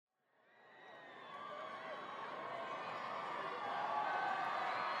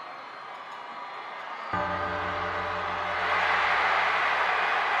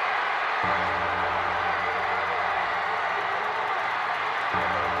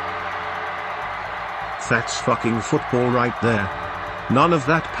That's fucking football right there. None of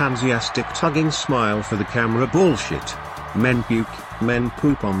that pansiastic tugging smile for the camera bullshit. Men puke, men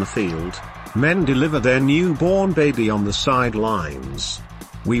poop on the field. Men deliver their newborn baby on the sidelines.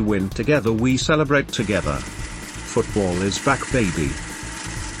 We win together, we celebrate together. Football is back, baby.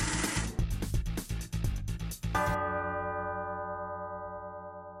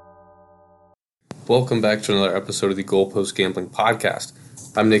 Welcome back to another episode of the Goalpost Gambling Podcast.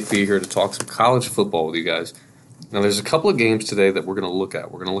 I'm Nick B here to talk some college football with you guys. Now, there's a couple of games today that we're going to look at.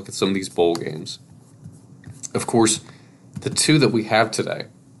 We're going to look at some of these bowl games. Of course, the two that we have today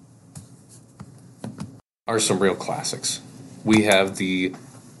are some real classics. We have the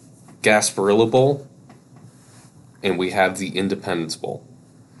Gasparilla Bowl, and we have the Independence Bowl.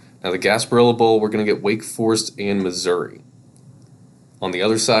 Now, the Gasparilla Bowl, we're going to get Wake Forest and Missouri. On the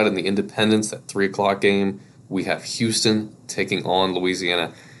other side, in the Independence, that 3 o'clock game, we have Houston taking on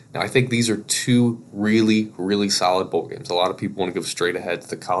Louisiana. Now, I think these are two really, really solid bowl games. A lot of people want to go straight ahead to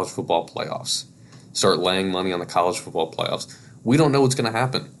the college football playoffs, start laying money on the college football playoffs. We don't know what's going to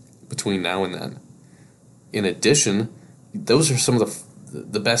happen between now and then. In addition, those are some of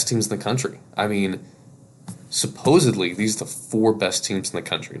the best teams in the country. I mean, supposedly, these are the 4 best teams in the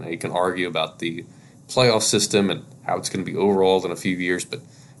country. Now, you can argue about the playoff system and how it's going to be overall in a few years, but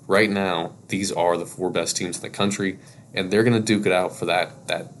right now, these are the 4 best teams in the country, and they're going to duke it out for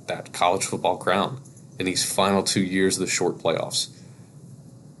that college football crown in these final 2 years of the short playoffs.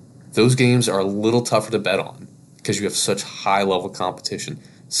 Those games are a little tougher to bet on because you have such high-level competition.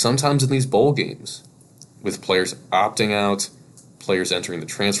 Sometimes in these bowl games, with players opting out, players entering the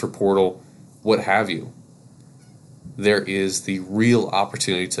transfer portal, what have you, there is the real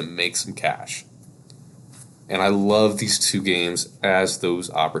opportunity to make some cash. And I love these two games as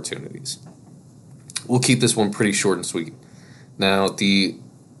those opportunities. We'll keep this one pretty short and sweet. Now, the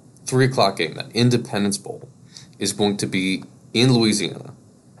 3 o'clock game, that Independence Bowl, is going to be in Louisiana.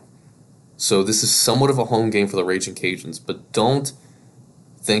 So this is somewhat of a home game for the Raging Cajuns, but don't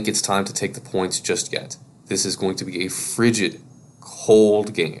think it's time to take the points just yet. This is going to be a frigid,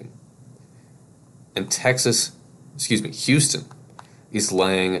 cold game. And Houston is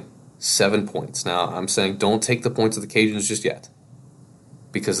laying 7 points. Now, I'm saying don't take the points of the Cajuns just yet,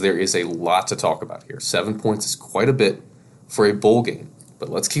 because there is a lot to talk about here. 7 points is quite a bit for a bowl game. But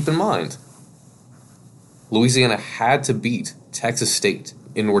let's keep in mind, Louisiana had to beat Texas State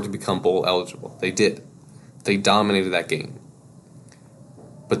in order to become bowl eligible. They did. They dominated that game.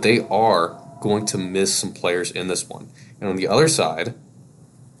 But they are going to miss some players in this one. And on the other side,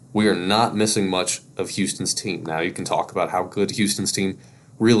 we are not missing much of Houston's team. Now, you can talk about how good Houston's team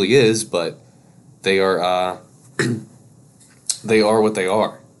really is, but they are they are what they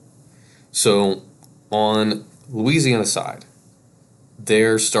are. So on Louisiana's side,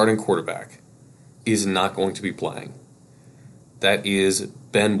 their starting quarterback is not going to be playing. That is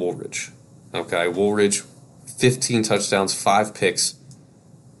Ben Woolridge. Okay, Woolridge, 15 touchdowns, 5 picks,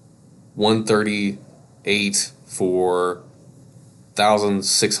 138 for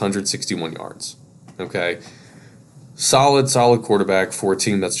 1,661 yards. Okay. Solid quarterback for a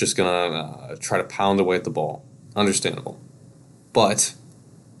team that's just going to try to pound away at the ball. Understandable. But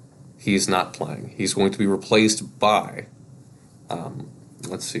he's not playing. He's going to be replaced by,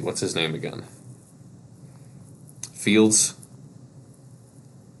 let's see, what's his name again?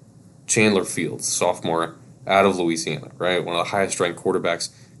 Chandler Fields, sophomore out of Louisiana, right? One of the highest ranked quarterbacks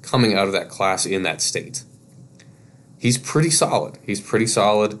coming out of that class in that state. He's pretty solid.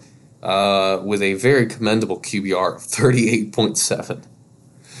 With a very commendable QBR of 38.7.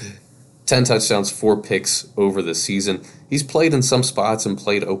 10 touchdowns, 4 picks over the season. He's played in some spots and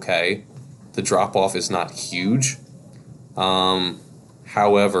played okay. The drop-off is not huge.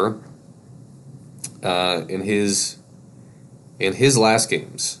 However, in his last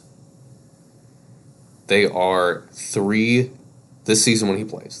games, they are 3, this season when he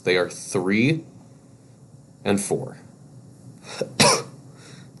plays, they are 3-4.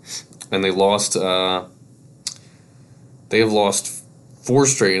 And they have lost 4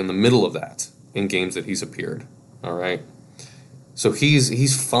 straight in the middle of that in games that he's appeared. All right, so he's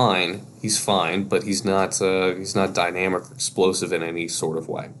fine, but he's not dynamic or explosive in any sort of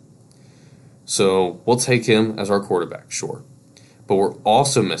way. So we'll take him as our quarterback, sure, but we're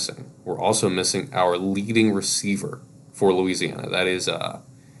also missing our leading receiver for Louisiana. That is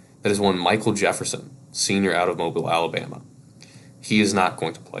one Michael Jefferson, senior out of Mobile, Alabama. He is not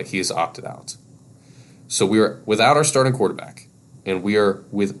going to play. He has opted out. So we are without our starting quarterback, and we are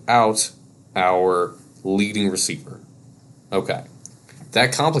without our leading receiver. Okay.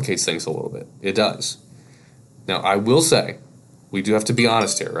 That complicates things a little bit. It does. Now, I will say, we do have to be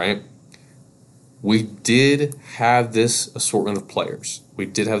honest here, right? we did have this assortment of players.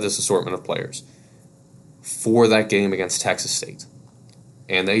 For that game against Texas State.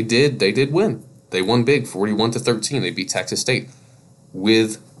 And they did win. They won big, 41-13. They beat Texas State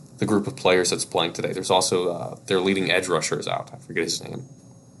with the group of players that's playing today. There's also their leading edge rusher is out. I forget his name.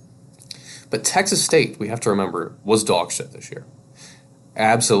 But Texas State, we have to remember, was dog shit this year.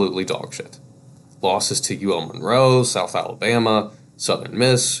 Absolutely dog shit. Losses to UL Monroe, South Alabama, Southern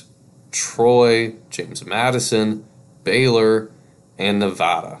Miss, Troy, James Madison, Baylor, and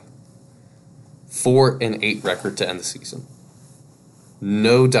Nevada. 4-8 record to end the season.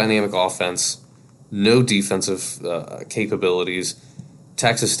 No dynamic offense, no defensive capabilities.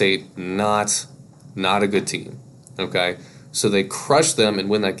 Texas State, not a good team. Okay, so they crushed them and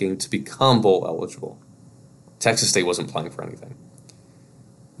win that game to become bowl eligible. Texas State wasn't playing for anything.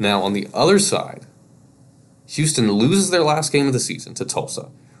 Now on the other side, Houston loses their last game of the season to Tulsa.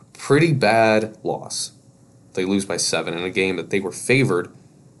 Pretty bad loss. They lose by 7 in a game that they were favored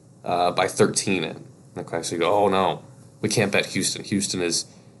by 13 in. Okay, so you go, oh no, we can't bet Houston. Houston is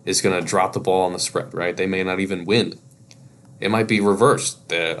going to drop the ball on the spread, right? They may not even win. It might be reversed.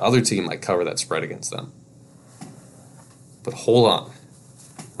 The other team might cover that spread against them. But hold on,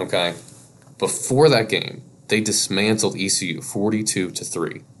 okay? Before that game, they dismantled ECU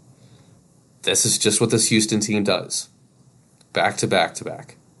 42-3. This is just what this Houston team does. Back to back to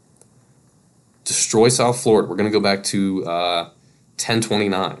back. Destroy South Florida. We're going to go back to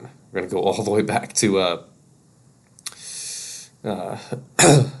 10-29. We're going to go all the way back to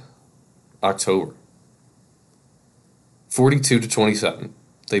October. 42-27.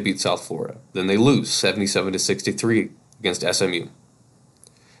 They beat South Florida. Then they lose 77-63 against SMU.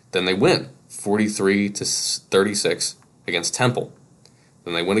 Then they win 43-36 against Temple.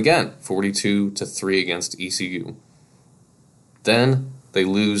 Then they win again 42-3 against ECU. Then they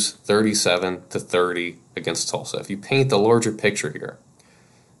lose 37-30 against Tulsa. If you paint the larger picture here,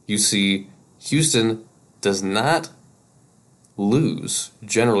 you see Houston does not lose,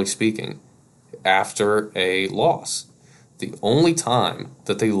 generally speaking, after a loss. The only time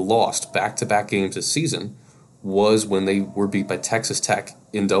that they lost back-to-back games this season was when they were beat by Texas Tech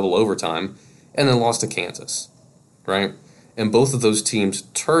in double overtime and then lost to Kansas, right? And both of those teams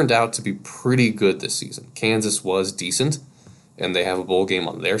turned out to be pretty good this season. Kansas was decent, and they have a bowl game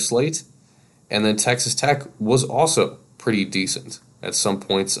on their slate. And then Texas Tech was also pretty decent at some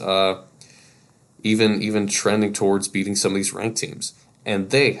points, even trending towards beating some of these ranked teams.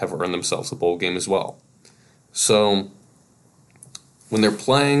 And they have earned themselves a bowl game as well. So when they're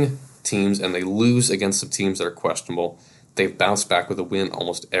playing teams and they lose against some teams that are questionable, they've bounced back with a win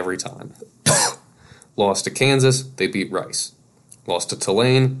almost every time. Lost to Kansas, they beat Rice. Lost to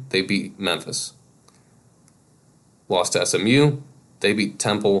Tulane, they beat Memphis. Lost to SMU, they beat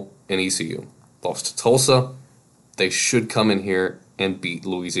Temple and ECU. Lost to Tulsa, they should come in here and beat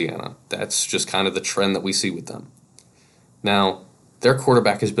Louisiana. That's just kind of the trend that we see with them. Now, their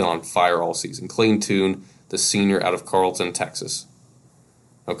quarterback has been on fire all season. Clayton Tune, the senior out of Carlton, Texas.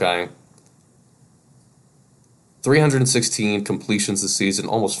 Okay? 316 completions this season,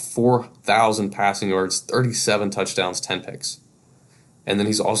 almost 4,000 passing yards, 37 touchdowns, 10 picks. And then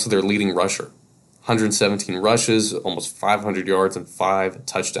he's also their leading rusher. 117 rushes, almost 500 yards, and 5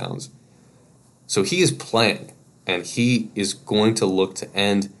 touchdowns. So he is playing, and he is going to look to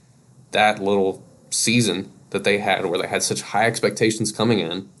end that little season that they had where they had such high expectations coming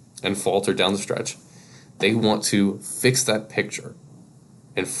in and faltered down the stretch. They want to fix that picture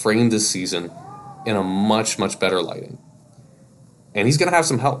and frame this season in a much, much better lighting. And he's going to have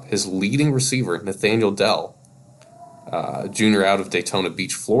some help. His leading receiver, Nathaniel Dell, junior out of Daytona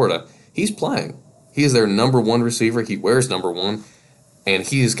Beach, Florida, he's playing. He is their number one receiver. He wears number one. And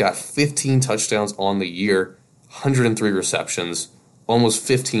he has got 15 touchdowns on the year, 103 receptions, almost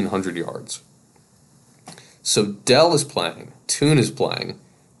 1,500 yards. So Dell is playing. Tune is playing.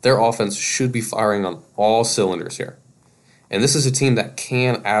 Their offense should be firing on all cylinders here. And this is a team that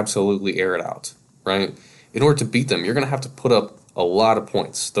can absolutely air it out, right? In order to beat them, you're going to have to put up a lot of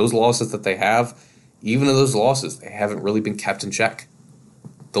points. Those losses that they have, even in those losses, they haven't really been kept in check.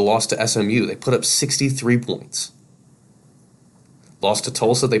 The loss to SMU, they put up 63 points. Lost to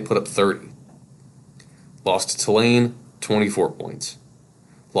Tulsa, they put up 30. Lost to Tulane, 24 points.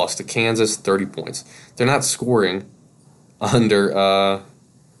 Lost to Kansas, 30 points. They're not scoring under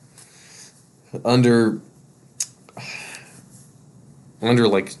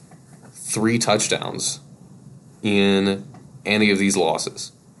like 3 touchdowns in any of these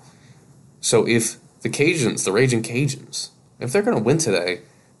losses. So if the Cajuns, the Raging Cajuns, if they're going to win today,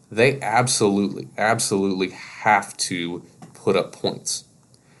 they absolutely have to put up points.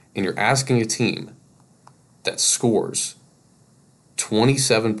 And you're asking a team that scores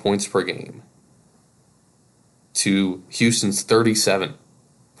 27 points per game to Houston's 37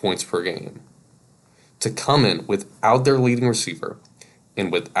 points per game to come in without their leading receiver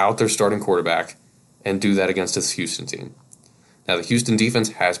and without their starting quarterback and do that against this Houston team. Now, the Houston defense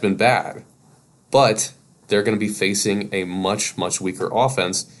has been bad, but they're going to be facing a much, much weaker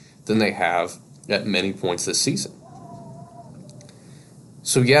offense than they have at many points this season.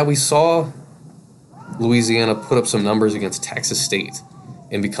 So, yeah, we saw Louisiana put up some numbers against Texas State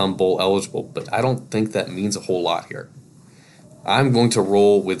and become bowl eligible, but I don't think that means a whole lot here. I'm going to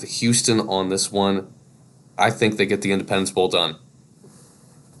roll with Houston on this one. I think they get the Independence Bowl done.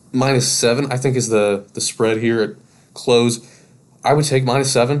 -7, I think, is the spread here at close. I would take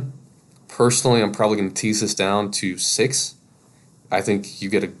 -7. Personally, I'm probably going to tease this down to 6. I think you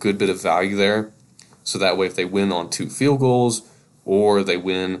get a good bit of value there. So that way, if they win on 2 field goals or they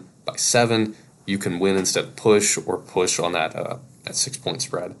win by 7, you can win instead of push or push on that 6-point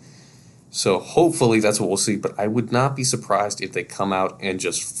spread. So hopefully that's what we'll see. But I would not be surprised if they come out and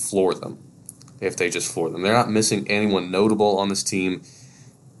just floor them. They're not missing anyone notable on this team.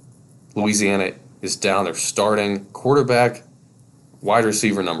 Louisiana is down their starting quarterback, wide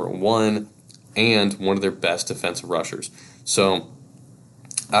receiver number 1, and one of their best defensive rushers. So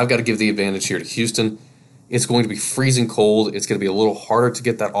I've got to give the advantage here to Houston. It's going to be freezing cold. It's going to be a little harder to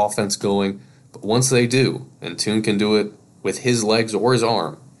get that offense going. But once they do, and Tune can do it with his legs or his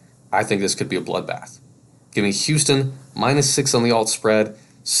arm, I think this could be a bloodbath. Give me Houston, -6 on the alt spread,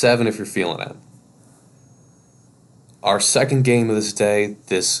 7 if you're feeling it. Our second game of this day,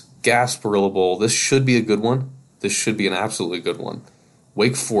 this Gasparilla Bowl, this should be a good one. This should be an absolutely good one.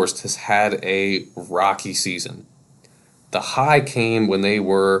 Wake Forest has had a rocky season. The high came when they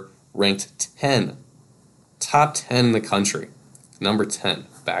were ranked 10, top 10 in the country, number 10,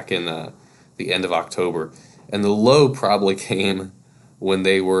 back in the end of October. And the low probably came when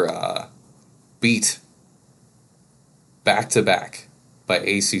they were beat back-to-back by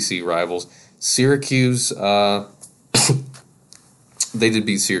ACC rivals. Syracuse, they did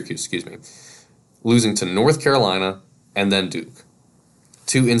beat Syracuse, losing to North Carolina and then Duke.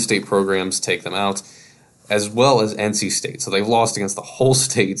 2 in-state programs take them out, as well as NC State. So they've lost against the whole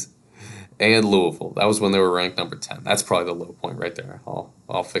state and Louisville. That was when they were ranked number 10. That's probably the low point right there.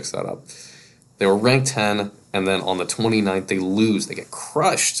 I'll fix that up. They were ranked 10, and then on the 29th, they lose. They get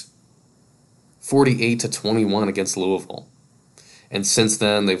crushed 48-21 against Louisville. And since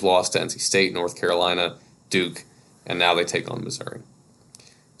then, they've lost to NC State, North Carolina, Duke, and now they take on Missouri.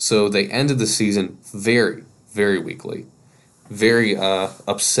 So they ended the season very, very weakly. Very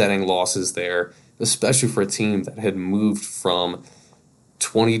upsetting losses there, especially for a team that had moved from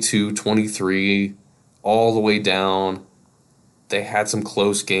 22-23 all the way down. They had some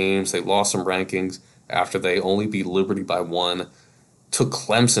close games. They lost some rankings after they only beat Liberty by 1. Took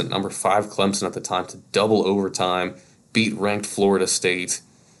Clemson, number 5 Clemson at the time, to double overtime. Beat ranked Florida State.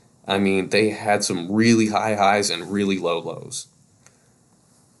 I mean, they had some really high highs and really low lows.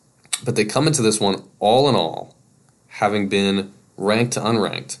 But they come into this one, all in all, having been ranked to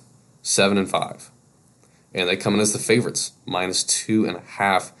unranked, 7-5. And they come in as the favorites,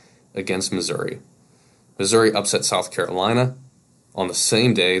 -2.5 against Missouri. Missouri upset South Carolina on the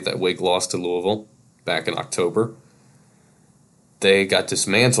same day that Wake lost to Louisville back in October. They got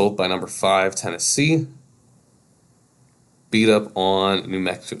dismantled by number 5 Tennessee, beat up on New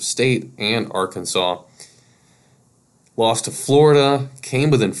Mexico State and Arkansas, lost to Florida, came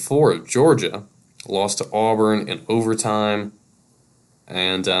within 4 of Georgia, lost to Auburn in overtime,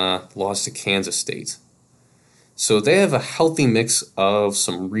 and lost to Kansas State. So they have a healthy mix of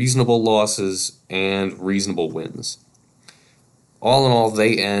some reasonable losses and reasonable wins. All in all,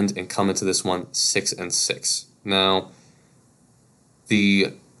 they end and come into this one 6-6. Now,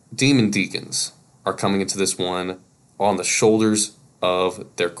 the Demon Deacons are coming into this one on the shoulders of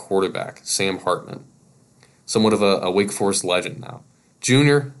their quarterback, Sam Hartman. Somewhat of a Wake Forest legend now.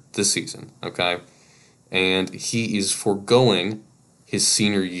 Junior this season, okay? And he is foregoing his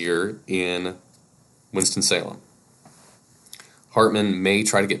senior year in Winston-Salem. Hartman may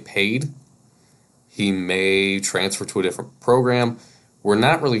try to get paid. He may transfer to a different program. We're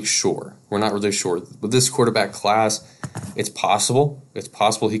not really sure. With this quarterback class, it's possible. It's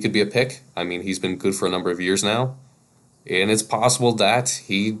possible he could be a pick. I mean, he's been good for a number of years now. And it's possible that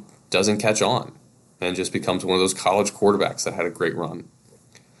he doesn't catch on and just becomes one of those college quarterbacks that had a great run.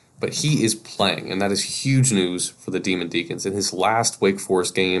 But he is playing, and that is huge news for the Demon Deacons. In his last Wake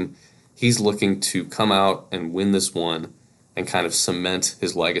Forest game, he's looking to come out and win this one and kind of cement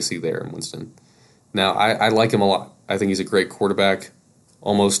his legacy there in Winston. Now, I like him a lot. I think he's a great quarterback.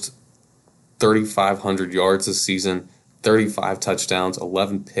 almost 3,500 yards this season, 35 touchdowns,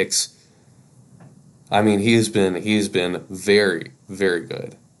 11 picks. I mean, he has been very, very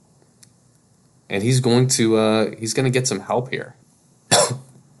good. And he's going to get some help here.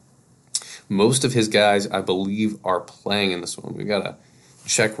 Most of his guys, I believe, are playing in this one. We got to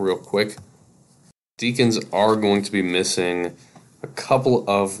check real quick. Deacons are going to be missing a couple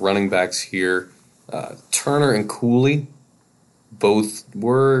of running backs here. Turner and Cooley, both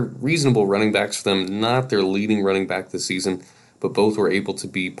were reasonable running backs for them. Not their leading running back this season, but both were able to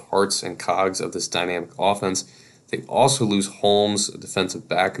be parts and cogs of this dynamic offense. They also lose Holmes, a defensive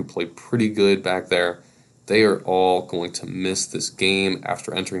back who played pretty good back there. They are all going to miss this game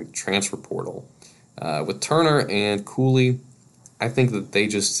after entering the transfer portal. With Turner and Cooley, I think that they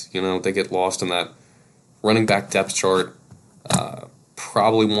just, they get lost in that running back depth chart.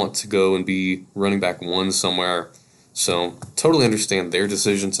 Probably want to go and be running back one somewhere. So totally understand their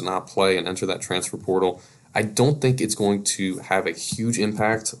decision to not play and enter that transfer portal. I don't think it's going to have a huge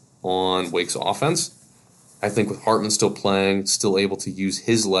impact on Wake's offense. I think with Hartman still playing, still able to use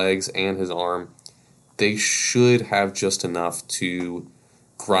his legs and his arm, they should have just enough to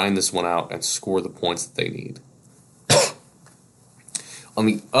grind this one out and score the points that they need. On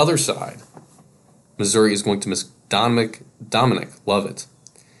the other side, Missouri is going to miss Dominic Lovett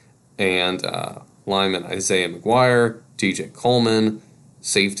and lineman Isaiah McGuire, DJ Coleman,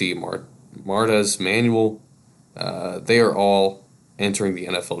 safety Martez Manuel. They are all entering the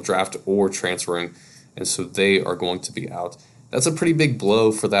NFL draft or transferring, and so they are going to be out. That's a pretty big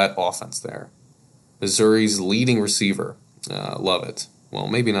blow for that offense there. Missouri's leading receiver, Lovett, well,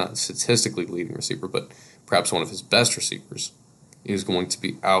 maybe not statistically leading receiver, but perhaps one of his best receivers, is going to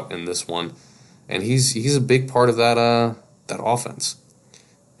be out in this one. And he's a big part of that offense.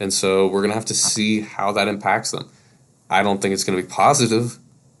 And so we're going to have to see how that impacts them. I don't think it's going to be positive.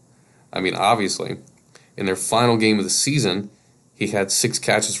 I mean, obviously, in their final game of the season, he had 6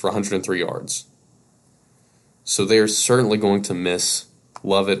 catches for 103 yards. So they are certainly going to miss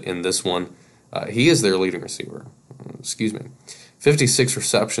Lovett in this one. He is their leading receiver. 56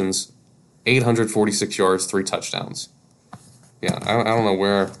 receptions, 846 yards, 3 touchdowns. Yeah, I don't know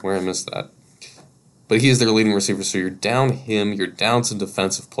where I missed that. But he is their leading receiver, so you're down him, you're down some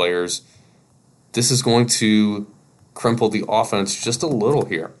defensive players. This is going to crumple the offense just a little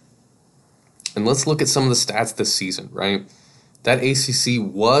here. And let's look at some of the stats this season, right? That ACC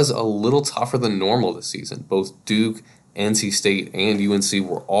was a little tougher than normal this season. Both Duke, NC State, and UNC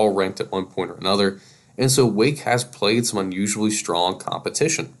were all ranked at one point or another. And so Wake has played some unusually strong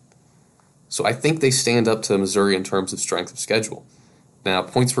competition. So I think they stand up to Missouri in terms of strength of schedule. Now,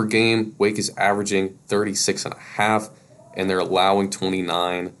 points per game, Wake is averaging 36.5, and they're allowing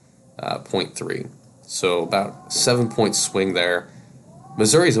 29.3. So about 7-point swing there.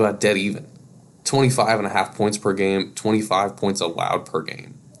 Missouri is about dead even. 25.5 points per game, 25 points allowed per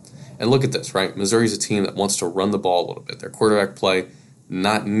game. And look at this, right? Missouri's a team that wants to run the ball a little bit. Their quarterback play,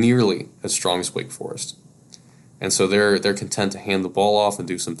 not nearly as strong as Wake Forest. And so they're content to hand the ball off and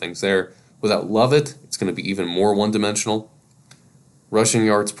do some things there. Without Lovett, it's going to be even more one-dimensional. Rushing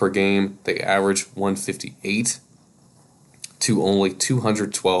yards per game, they average 158 to only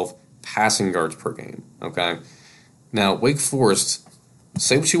 212 passing yards per game, okay? Now, Wake Forest,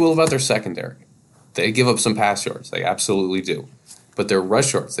 say what you will about their secondary. They give up some pass yards. They absolutely do. But their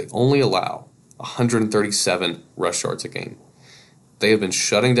rush yards, they only allow 137 rush yards a game. They have been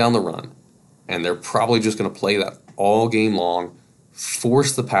shutting down the run, and they're probably just going to play that all game long,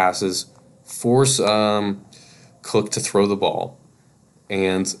 force the passes, force Cook to throw the ball,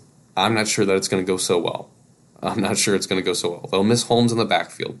 and I'm not sure that it's going to go so well. They'll miss Holmes in the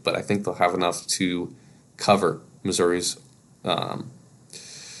backfield, but I think they'll have enough to cover Missouri's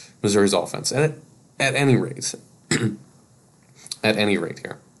offense. And at any rate,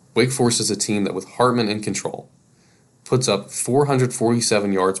 here, Wake Forest is a team that, with Hartman in control, puts up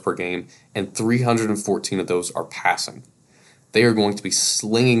 447 yards per game, and 314 of those are passing. They are going to be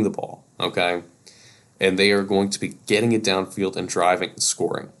slinging the ball, okay? And they are going to be getting it downfield and driving and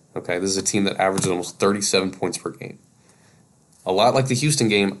scoring, okay? This is a team that averages almost 37 points per game. A lot like the Houston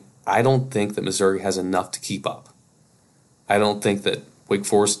game, I don't think that Missouri has enough to keep up. I don't think that Wake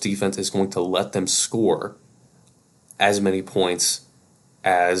Forest defense is going to let them score as many points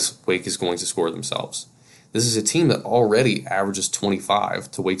as Wake is going to score themselves. This is a team that already averages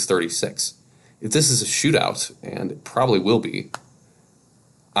 25 to Wake's 36. If this is a shootout, and it probably will be,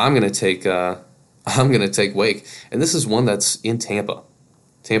 I'm going to take Wake, and this is one that's in Tampa,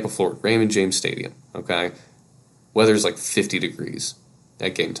 Florida, Raymond James Stadium. Okay, weather's like 50 degrees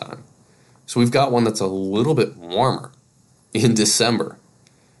at game time, so we've got one that's a little bit warmer in December.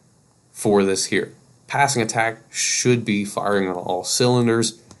 for this here. Passing attack should be firing on all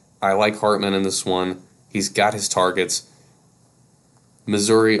cylinders. I like Hartman in this one. He's got his targets.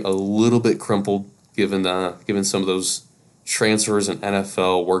 Missouri a little bit crumpled given some of those transfers and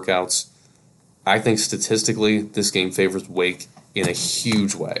NFL workouts. I think statistically this game favors Wake in a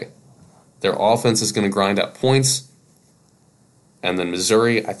huge way. Their offense is going to grind out points, and then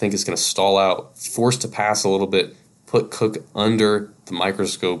Missouri I think is going to stall out, forced to pass a little bit, put Cook under the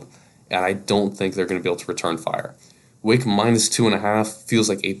microscope, and I don't think they're going to be able to return fire. Wake minus 2.5 feels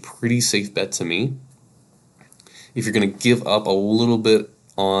like a pretty safe bet to me. If you're going to give up a little bit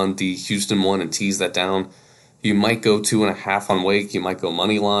on the Houston one and tease that down, you might go 2.5 on Wake. You might go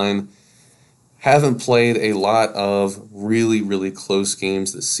money line. Haven't played a lot of really, really close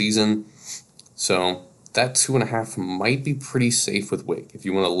games this season, so that 2.5 might be pretty safe with Wake if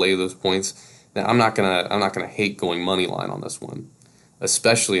you want to lay those points. Now, I'm not gonna hate going money line on this one,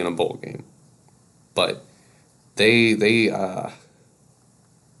 especially in a bowl game, but their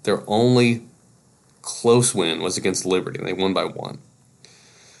only close win was against Liberty, and they won by 1.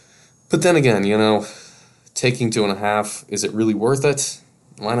 But then again, taking 2.5, is it really worth it?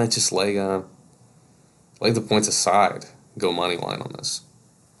 Why not just lay the points aside and go money line on this?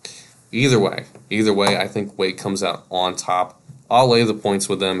 Either way, I think Wake comes out on top. I'll lay the points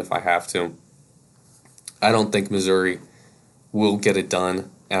with them if I have to. I don't think Missouri will get it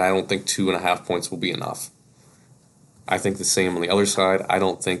done, and I don't think 2.5 points will be enough. I think the same on the other side. I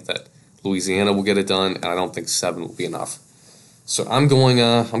don't think that Louisiana will get it done, and I don't think 7 will be enough. So I'm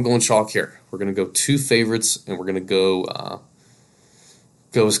going chalk here. We're going to go 2 favorites, and we're going to go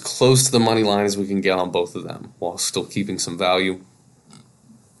as close to the money line as we can get on both of them while still keeping some value.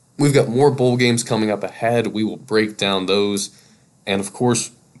 We've got more bowl games coming up ahead. We will break down those. And, of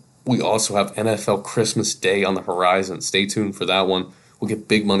course, we also have NFL Christmas Day on the horizon. Stay tuned for that one. We'll get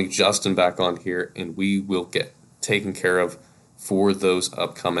Big Money Justin back on here, and we will get taken care of for those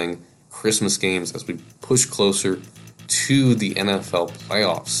upcoming Christmas games as we push closer to the NFL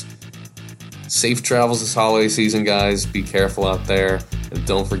playoffs. Safe travels this holiday season, guys. Be careful out there. And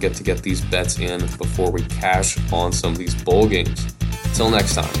don't forget to get these bets in before we cash on some of these bowl games. Until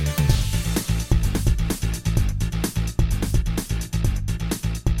next time.